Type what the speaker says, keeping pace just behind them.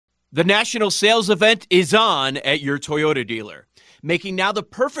The national sales event is on at your Toyota dealer, making now the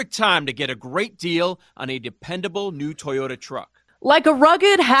perfect time to get a great deal on a dependable new Toyota truck. Like a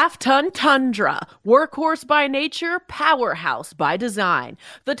rugged half-ton Tundra, workhorse by nature, powerhouse by design.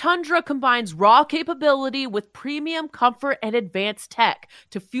 The Tundra combines raw capability with premium comfort and advanced tech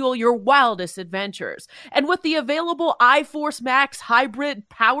to fuel your wildest adventures. And with the available iForce Max hybrid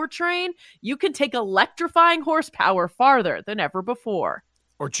powertrain, you can take electrifying horsepower farther than ever before.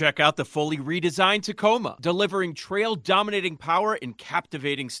 Or check out the fully redesigned Tacoma, delivering trail-dominating power in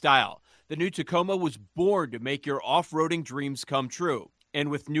captivating style. The new Tacoma was born to make your off-roading dreams come true.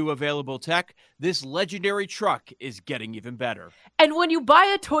 And with new available tech, this legendary truck is getting even better. And when you buy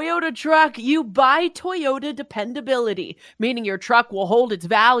a Toyota truck, you buy Toyota dependability, meaning your truck will hold its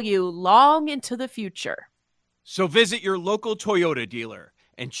value long into the future. So visit your local Toyota dealer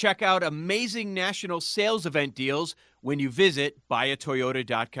and check out amazing national sales event deals when you visit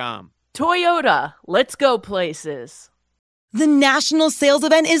buyatoyota.com. Toyota, let's go places. The national sales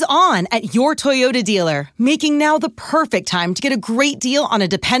event is on at your Toyota dealer, making now the perfect time to get a great deal on a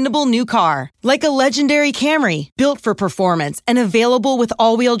dependable new car. Like a legendary Camry, built for performance and available with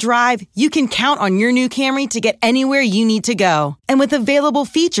all-wheel drive, you can count on your new Camry to get anywhere you need to go. And with available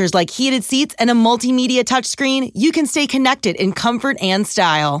features like heated seats and a multimedia touchscreen, you can stay connected in comfort and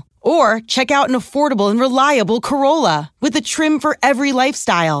style. Or check out an affordable and reliable Corolla with a trim for every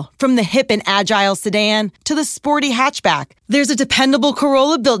lifestyle. From the hip and agile sedan to the sporty hatchback, there's a dependable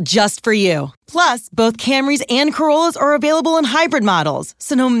Corolla built just for you. Plus, both Camrys and Corollas are available in hybrid models,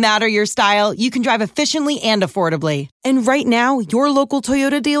 so no matter your style, you can drive efficiently and affordably. And right now, your local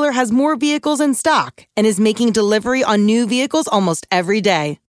Toyota dealer has more vehicles in stock and is making delivery on new vehicles almost every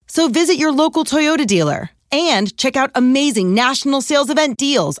day. So visit your local Toyota dealer. And check out amazing national sales event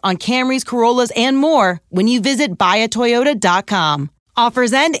deals on Camrys, Corollas, and more when you visit buyatoyota.com.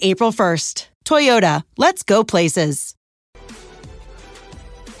 Offers end April 1st. Toyota, let's go places.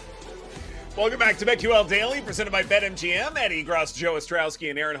 Welcome back to BetQL Daily, presented by BetMGM. Eddie Gross, Joe Ostrowski,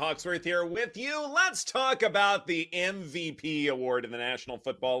 and Aaron Hawksworth here with you. Let's talk about the MVP award in the National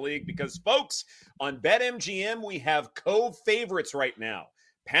Football League because, folks, on BetMGM, we have co-favorites right now.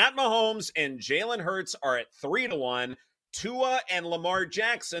 Pat Mahomes and Jalen Hurts are at 3-1. Tua and Lamar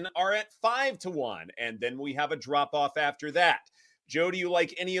Jackson are at 5-1. And then we have a drop-off after that. Joe, do you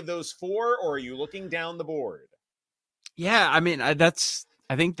like any of those four, or are you looking down the board? Yeah, I mean, I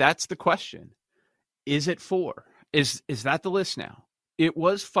think that's the question. Is it 4? Is that the list now? It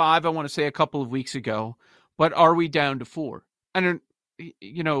was 5, I want to say, a couple of weeks ago, but are we down to 4? I don't.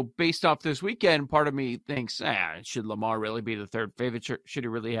 Based off this weekend, part of me thinks, should Lamar really be the third favorite? Should he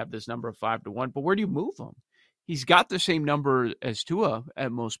really have this number of 5-1? But where do you move him? He's got the same number as Tua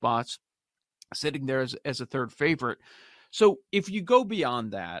at most spots, sitting there as a third favorite. So if you go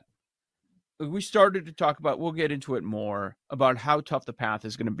beyond that, we started to talk about, we'll get into it more, about how tough the path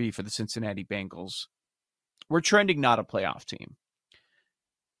is going to be for the Cincinnati Bengals. We're trending not a playoff team.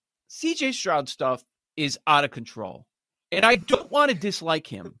 CJ Stroud stuff is out of control. And I don't want to dislike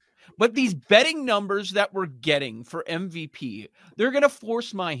him, but these betting numbers that we're getting for MVP, they're going to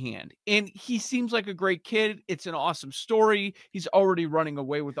force my hand. And he seems like a great kid. It's an awesome story. He's already running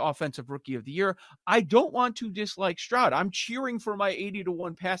away with Offensive Rookie of the Year. I don't want to dislike Stroud. I'm cheering for my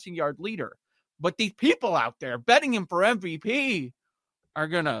 80-1 passing yard leader. But these people out there betting him for MVP are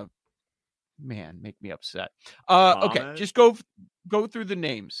going to, make me upset. Okay, just go through the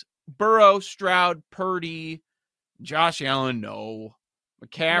names. Burrow, Stroud, Purdy, Josh Allen, no.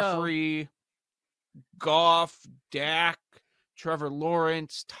 McCaffrey, no. Goff, Dak, Trevor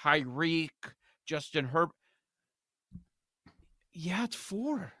Lawrence, Tyreek, Justin Herbert. Yeah, it's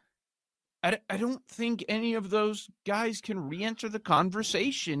 4. I don't think any of those guys can re-enter the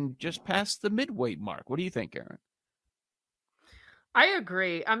conversation just past the midway mark. What do you think, Aaron? I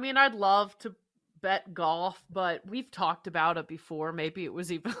agree. I mean, I'd love to bet Goff, but we've talked about it before. Maybe it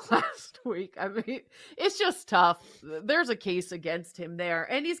was even last week. I mean, it's just tough. There's a case against him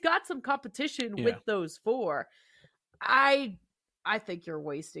there, and he's got some competition with those 4. I think you're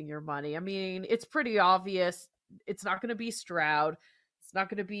wasting your money. I mean, it's pretty obvious. It's not going to be Stroud. It's not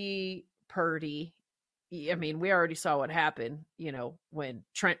going to be Purdy. I mean, we already saw what happened, when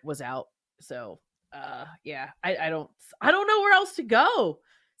Trent was out. So, I don't know where else to go.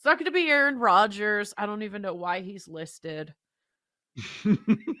 It's not going to be Aaron Rodgers. I don't even know why he's listed.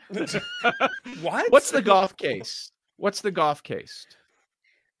 What? What's the Goff case?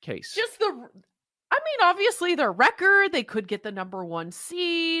 Just obviously their record. They could get the number 1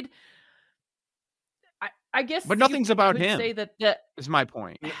 seed. I guess. But nothing's about him. Say that is my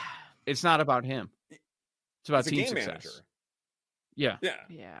point. It's not about him. It's about team success. Manager. Yeah.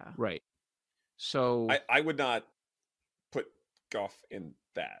 Yeah. Right. So I would not put Goff in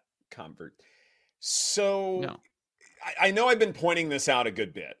that convert. So no. I know I've been pointing this out a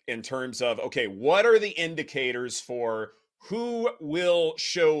good bit in terms of, okay, what are the indicators for who will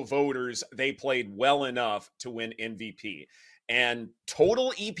show voters they played well enough to win MVP? And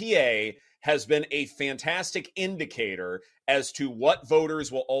total EPA has been a fantastic indicator as to what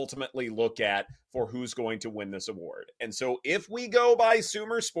voters will ultimately look at for who's going to win this award. And so if we go by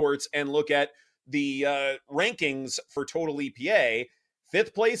Sumer Sports and look at the rankings for total EPA,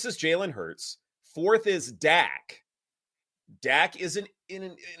 5th place is Jalen Hurts. 4th is Dak. Dak is in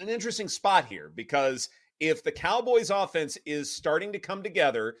an interesting spot here because if the Cowboys offense is starting to come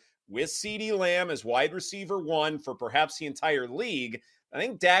together with CeeDee Lamb as wide receiver 1 for perhaps the entire league, I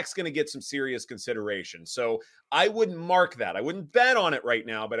think Dak's going to get some serious consideration. So I wouldn't mark that. I wouldn't bet on it right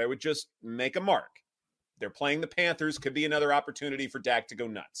now, but I would just make a mark. They're playing the Panthers. Could be another opportunity for Dak to go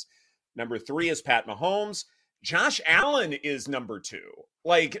nuts. Number 3 is Pat Mahomes. Josh Allen is number 2.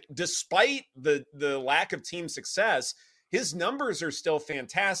 Like, despite the lack of team success, his numbers are still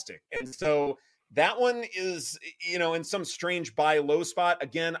fantastic. And so that one is, in some strange buy low spot.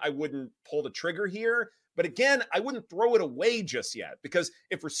 Again, I wouldn't pull the trigger here, but again, I wouldn't throw it away just yet because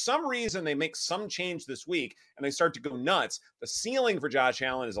if for some reason they make some change this week and they start to go nuts, the ceiling for Josh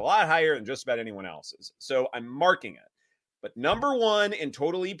Allen is a lot higher than just about anyone else's. So I'm marking it. But number 1 in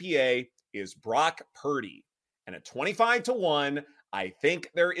total EPA is Brock Purdy. And at 25-1, I think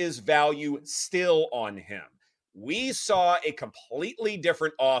there is value still on him. We saw a completely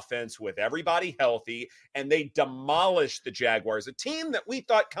different offense with everybody healthy, and they demolished the Jaguars, a team that we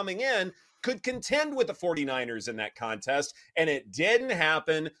thought coming in could contend with the 49ers in that contest, and it didn't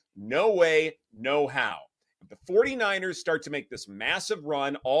happen. No way, no how. If the 49ers start to make this massive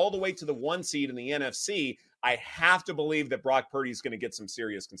run all the way to the 1 seed in the NFC, I have to believe that Brock Purdy is going to get some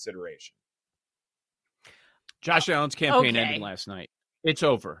serious consideration. Josh Allen's campaign ended last night. It's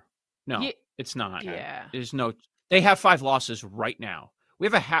over. No, it's not. Yeah. There's no. They have 5 losses right now. We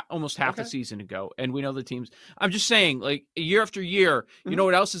have almost half a season to go, and we know the teams. I'm just saying, like, year after year, you know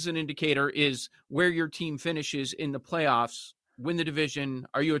what else is an indicator is where your team finishes in the playoffs, win the division.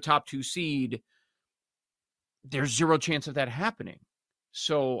 Are you a top 2 seed? There's 0 chance of that happening.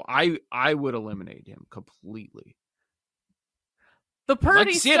 So I would eliminate him completely. The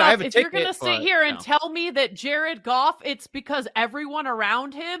Purdy stuff, if you're going to sit here and no. tell me that Jared Goff, it's because everyone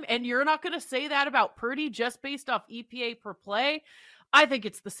around him, and you're not going to say that about Purdy just based off EPA per play, I think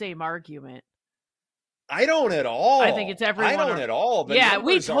it's the same argument. I don't at all. I think it's everyone. I don't at all. Yeah,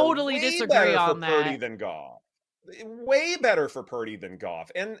 we totally disagree on that. Purdy than Goff. Way better for Purdy than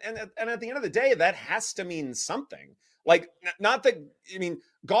Goff. And at the end of the day, that has to mean something. Like, not that, I mean,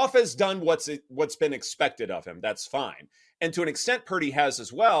 Goff has done what's been expected of him. That's fine. And to an extent, Purdy has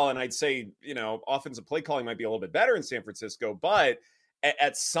as well. And I'd say, offensive play calling might be a little bit better in San Francisco. But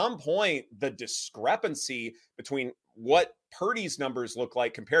at some point, the discrepancy between what Purdy's numbers look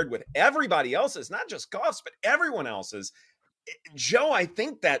like compared with everybody else's, not just Goff's, but everyone else's, Joe, I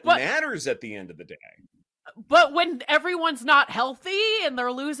think that matters at the end of the day. But when everyone's not healthy and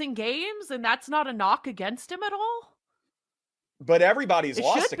they're losing games, and that's not a knock against him at all? But everybody's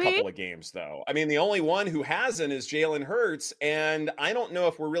lost a couple of games, though. I mean, the only one who hasn't is Jalen Hurts. And I don't know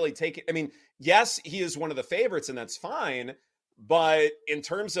if we're really taking, I mean, yes, he is one of the favorites, and that's fine. But in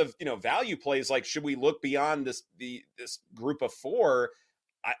terms of, value plays, like, should we look beyond this group of 4?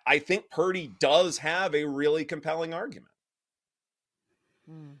 I think Purdy does have a really compelling argument.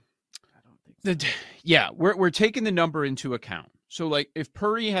 I don't think so. Yeah, we're taking the number into account. So, like, if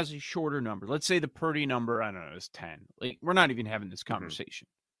Purdy has a shorter number, let's say the Purdy number, I don't know, is 10. Like, we're not even having this conversation.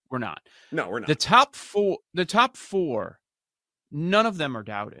 We're not. No, we're not. The top four, none of them are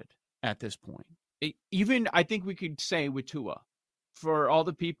doubted at this point. Even, I think we could say with Tua, for all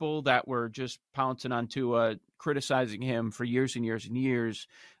the people that were just pouncing on Tua, criticizing him for years and years and years,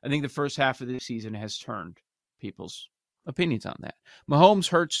 I think the first half of this season has turned people's opinions on that. Mahomes,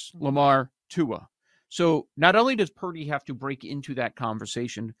 Hurts, Lamar, Tua. So not only does Purdy have to break into that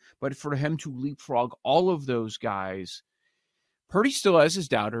conversation, but for him to leapfrog all of those guys, Purdy still has his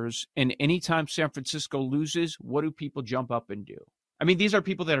doubters. And anytime San Francisco loses, what do people jump up and do? I mean, these are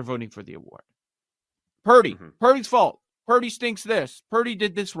people that are voting for the award. Purdy, Purdy's fault. Purdy stinks this. Purdy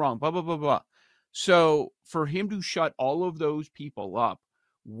did this wrong, blah, blah, blah, blah. So for him to shut all of those people up,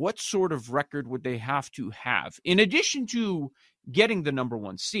 what sort of record would they have to have? In addition to getting the number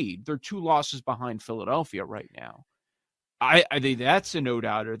 1 seed, they're 2 losses behind Philadelphia right now. I think that's a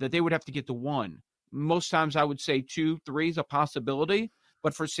no-doubter, that they would have to get to 1. Most times I would say 2, 3 is a possibility.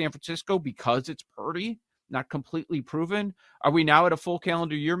 But for San Francisco, because it's Purdy, not completely proven. Are we now at a full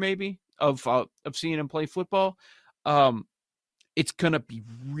calendar year maybe of seeing him play football? It's going to be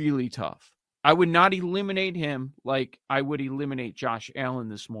really tough. I would not eliminate him like I would eliminate Josh Allen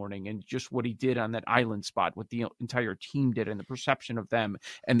this morning and just what he did on that island spot, what the entire team did and the perception of them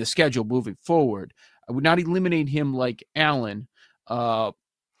and the schedule moving forward. I would not eliminate him like Allen.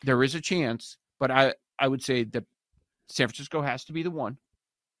 There is a chance, but I would say that San Francisco has to be the one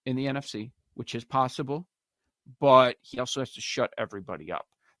in the NFC, which is possible, but he also has to shut everybody up.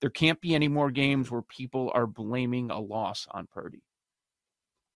 There can't be any more games where people are blaming a loss on Purdy.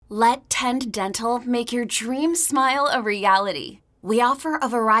 Let Tend Dental make your dream smile a reality. We offer a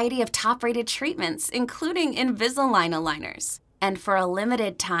variety of top-rated treatments, including Invisalign aligners. And for a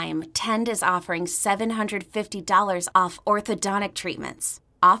limited time, Tend is offering $750 off orthodontic treatments.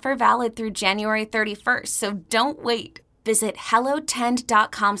 Offer valid through January 31st, so don't wait. Visit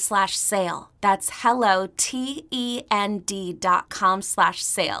hellotend.com/sale. That's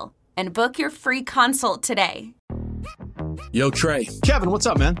hellotend.com/sale. And book your free consult today. Yo, Trey. Kevin, what's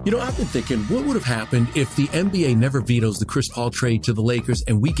up, man? You know, I've been thinking, what would have happened if the NBA never vetoes the Chris Paul trade to the Lakers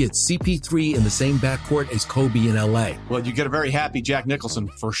and we get CP3 in the same backcourt as Kobe in LA? Well, you get a very happy Jack Nicholson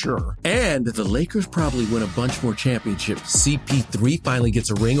for sure. And the Lakers probably win a bunch more championships. CP3 finally gets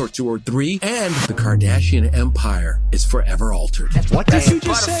a ring or 2 or 3, and the Kardashian empire is forever altered. What did you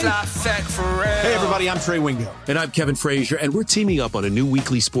just say? Hey, everybody, I'm Trey Wingo. And I'm Kevin Frazier, and we're teaming up on a new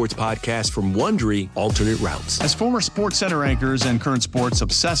weekly sports podcast from Wondery, Alternate Routes. As former Sports Center anchors and current sports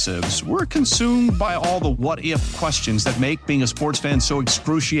obsessives, we're consumed by all the what-if questions that make being a sports fan so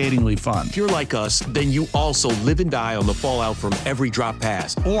excruciatingly fun. If you're like us, then you also live and die on the fallout from every drop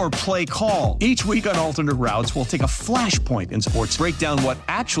pass. Or play call. Each week on Alternate Routes, we'll take a flashpoint in sports, break down what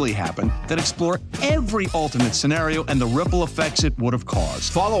actually happened, then explore every alternate scenario and the ripple effects it would have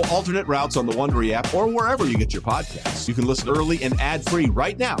caused. Follow Alternate Routes on the Wondery app or wherever you get your podcasts. You can listen early and ad-free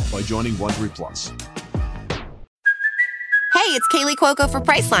right now by joining Wondery Plus. Hey, it's Kaylee Cuoco for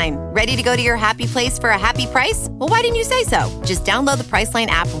Priceline. Ready to go to your happy place for a happy price? Well, why didn't you say so? Just download the Priceline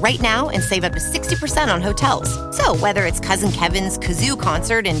app right now and save up to 60% on hotels. So whether it's Cousin Kevin's Kazoo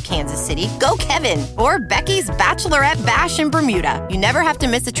Concert in Kansas City, go Kevin, or Becky's Bachelorette Bash in Bermuda, you never have to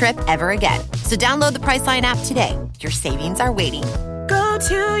miss a trip ever again. So download the Priceline app today. Your savings are waiting. Go to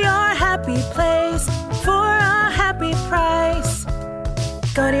your happy place for a happy price.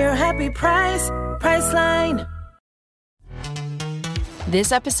 Go to your happy price, Priceline.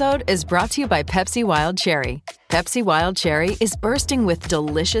 This episode is brought to you by Pepsi Wild Cherry. Pepsi Wild Cherry is bursting with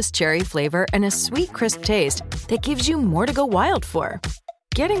delicious cherry flavor and a sweet, crisp taste that gives you more to go wild for.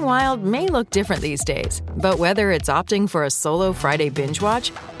 Getting wild may look different these days, but whether it's opting for a solo Friday binge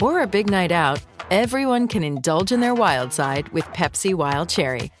watch or a big night out, everyone can indulge in their wild side with Pepsi Wild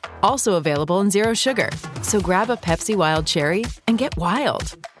Cherry. Also available in Zero Sugar. So grab a Pepsi Wild Cherry and get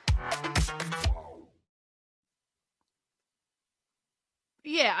wild.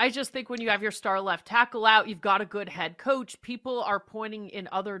 Yeah, I just think when you have your star left tackle out, you've got a good head coach. People are pointing in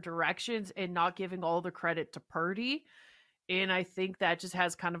other directions and not giving all the credit to Purdy. And I think that just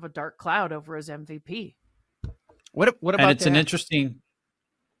has kind of a dark cloud over his MVP. What about and it's that? An interesting...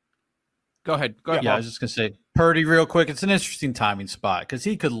 Go ahead. Yeah, I was just going to say, Purdy real quick, it's an interesting timing spot because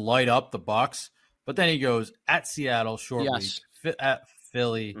he could light up the Bucs, but then he goes at Seattle short week, at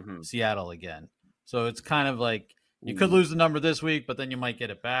Philly, Seattle again. So it's kind of like, you could lose the number this week, but then you might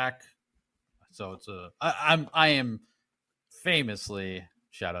get it back. So it's I am famously,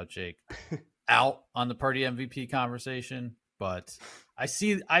 shout out Jake, out on the Purdy MVP conversation, but I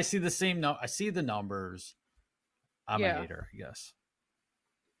see the same I see the numbers. I'm a hater, I guess.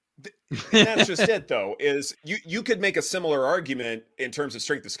 And that's just it, though, is you could make a similar argument in terms of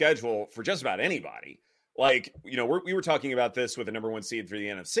strength of schedule for just about anybody. Like, you know, we were talking about this with the number 1 seed through the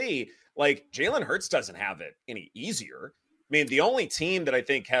NFC. Like, Jalen Hurts doesn't have it any easier. I mean, the only team that I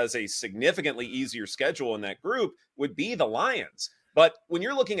think has a significantly easier schedule in that group would be the Lions. But when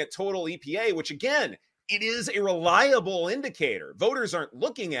you're looking at total EPA, which again, it is a reliable indicator. Voters aren't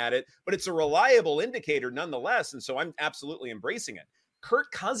looking at it, but it's a reliable indicator nonetheless. And so I'm absolutely embracing it.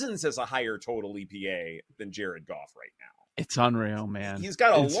 Kirk Cousins has a higher total EPA than Jared Goff right now. It's unreal, man. He's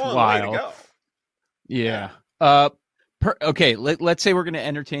got a long way to go. Yeah. Okay, let's say we're going to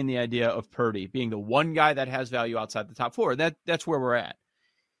entertain the idea of Purdy being the one guy that has value outside the top 4. That's where we're at.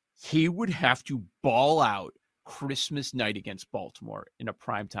 He would have to ball out Christmas night against Baltimore in a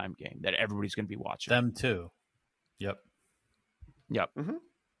primetime game that everybody's going to be watching. Them too. Yep. Mm-hmm.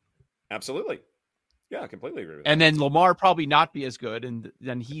 Absolutely. Yeah, I completely agree with that. And then Lamar probably not be as good, and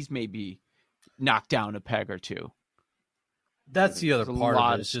then he's maybe knocked down a peg or two. That's the other part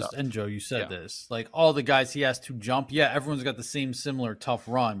of it. It's just, stuff. and Joe, you said this, like all the guys he has to jump. Yeah, everyone's got the same similar tough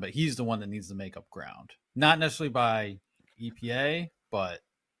run, but he's the one that needs to make up ground. Not necessarily by EPA, but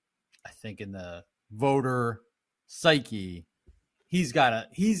I think in the voter psyche, he's gotta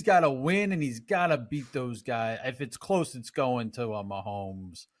win, and he's gotta beat those guys. If it's close, it's going to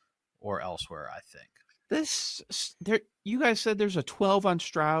Mahomes or elsewhere, I think. You guys said there's a 12 on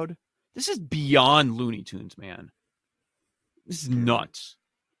Stroud. This is beyond Looney Tunes, man. This is nuts.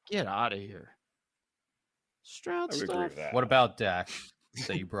 Get out of here. Stroud stuff. Agree with that. What about Dak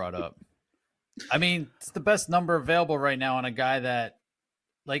that you brought up? I mean, it's the best number available right now on a guy that,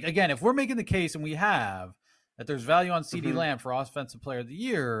 like, again, if we're making the case, and we have, that there's value on CeeDee Lamb for Offensive Player of the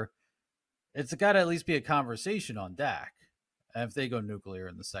Year, it's got to at least be a conversation on Dak. And if they go nuclear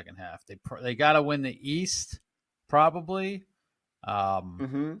in the second half, they got to win the East, probably. I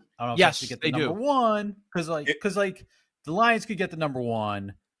don't know if yes, they get the number one, because the Lions could get the number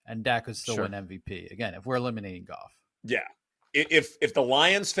one, and Dak could still win MVP. Again, if we're eliminating Goff. Yeah. If the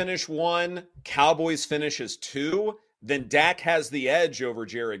Lions finish 1, Cowboys finishes 2, then Dak has the edge over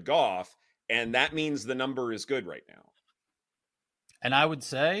Jared Goff, and that means the number is good right now. And I would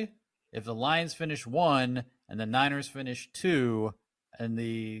say if the Lions finish 1 and the Niners finish 2 and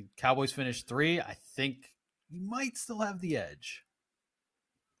the Cowboys finish 3, I think you might still have the edge.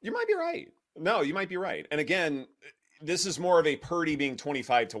 You might be right. No, you might be right. And again, this is more of a Purdy being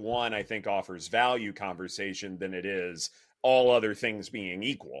 25-1, I think, offers value conversation than it is all other things being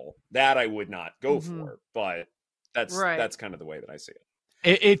equal. That I would not go for, but that's kind of the way that I see it.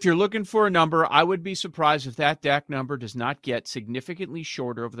 If you're looking for a number, I would be surprised if that Dak number does not get significantly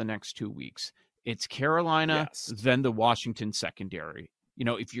shorter over the next 2 weeks. It's Carolina, then the Washington secondary. You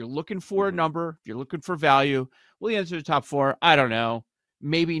know, if you're looking for a number, if you're looking for value, will he enter the top 4? I don't know.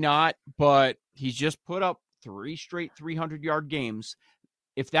 Maybe not, but he's just put up 3 straight 300-yard games.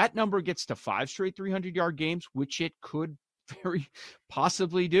 If that number gets to 5 straight 300-yard games, which it could very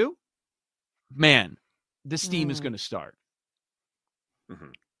possibly do, man, the steam is going to start.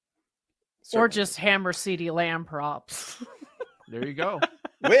 Or just hammer CeeDee Lamb props. There you go.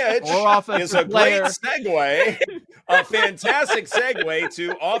 Which is a great segue, a fantastic segue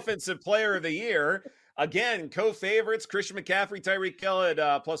to Offensive Player of the Year. Again, co-favorites, Christian McCaffrey, Tyreek Hill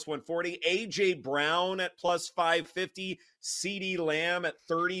at plus 140, A.J. Brown at plus 550, CeeDee Lamb at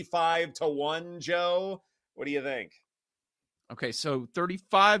 35-1, Joe. What do you think? Okay, so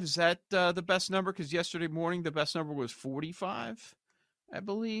 35, is that the best number? Because yesterday morning, the best number was 45, I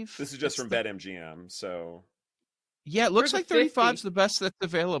believe. This is just from BetMGM, so... Yeah, it looks like 35 is the best that's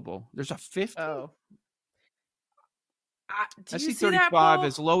available. There's a 50. Oh. I see 35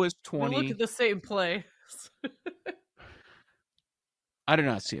 as low as 20. We look at the same place. I do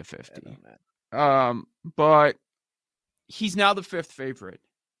not see a 50. But he's now the 5th favorite.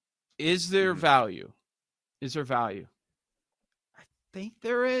 Is there value? Is there value? I think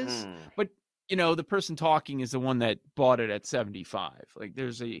there is. But, you know, the person talking is the one that bought it at 75. Like,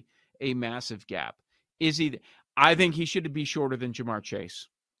 there's a massive gap. Is he... I think he should be shorter than Jamar Chase.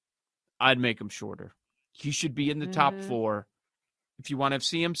 I'd make him shorter. He should be in the top 4. If you want to have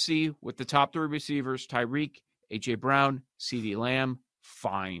CMC with the top 3 receivers, Tyreek, A.J. Brown, CeeDee Lamb,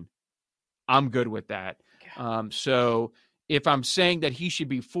 fine. I'm good with that. So if I'm saying that he should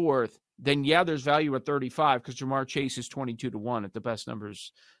be 4th, then yeah, there's value at 35 because Jamar Chase is 22-1 at the best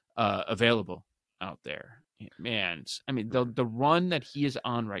numbers available out there. Man, I mean, the run that he is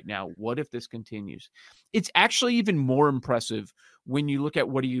on right now, what if this continues? It's actually even more impressive when you look at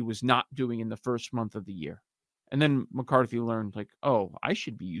what he was not doing in the first month of the year. And then McCarthy learned, like, oh, I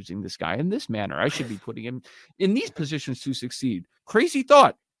should be using this guy in this manner. I should be putting him in these positions to succeed. Crazy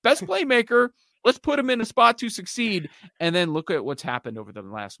thought. Best playmaker. Let's put him in a spot to succeed. And then look at what's happened over the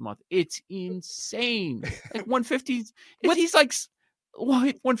last month. It's insane. Like 150. He's like...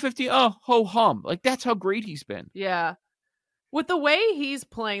 150, ho hum. Like, that's how great he's been. Yeah. With the way he's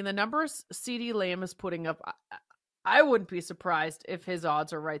playing, the numbers CeeDee Lamb is putting up, I wouldn't be surprised if his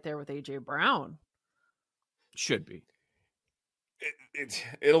odds are right there with A.J. Brown. Should be.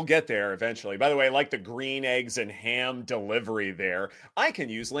 It'll get there eventually. By the way, like the green eggs and ham delivery there, I can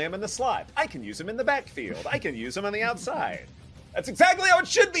use Lamb in the slot. I can use him in the backfield. I can use him on the outside. That's exactly how it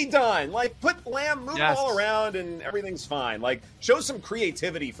should be done. Like, put Lamb, move him all around, and everything's fine. Like, show some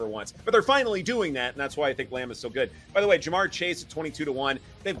creativity for once. But they're finally doing that, and that's why I think Lamb is so good. By the way, Jamar Chase at 22-1.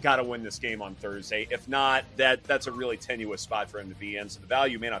 They've got to win this game on Thursday. If not, that's a really tenuous spot for him to be in. So the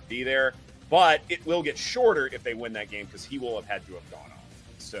value may not be there, but it will get shorter if they win that game because he will have had to have gone off.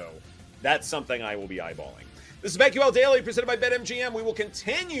 So that's something I will be eyeballing. This is BetQL Daily presented by BetMGM. We will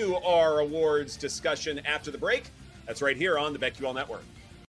continue our awards discussion after the break. That's right here on the BetQL Network.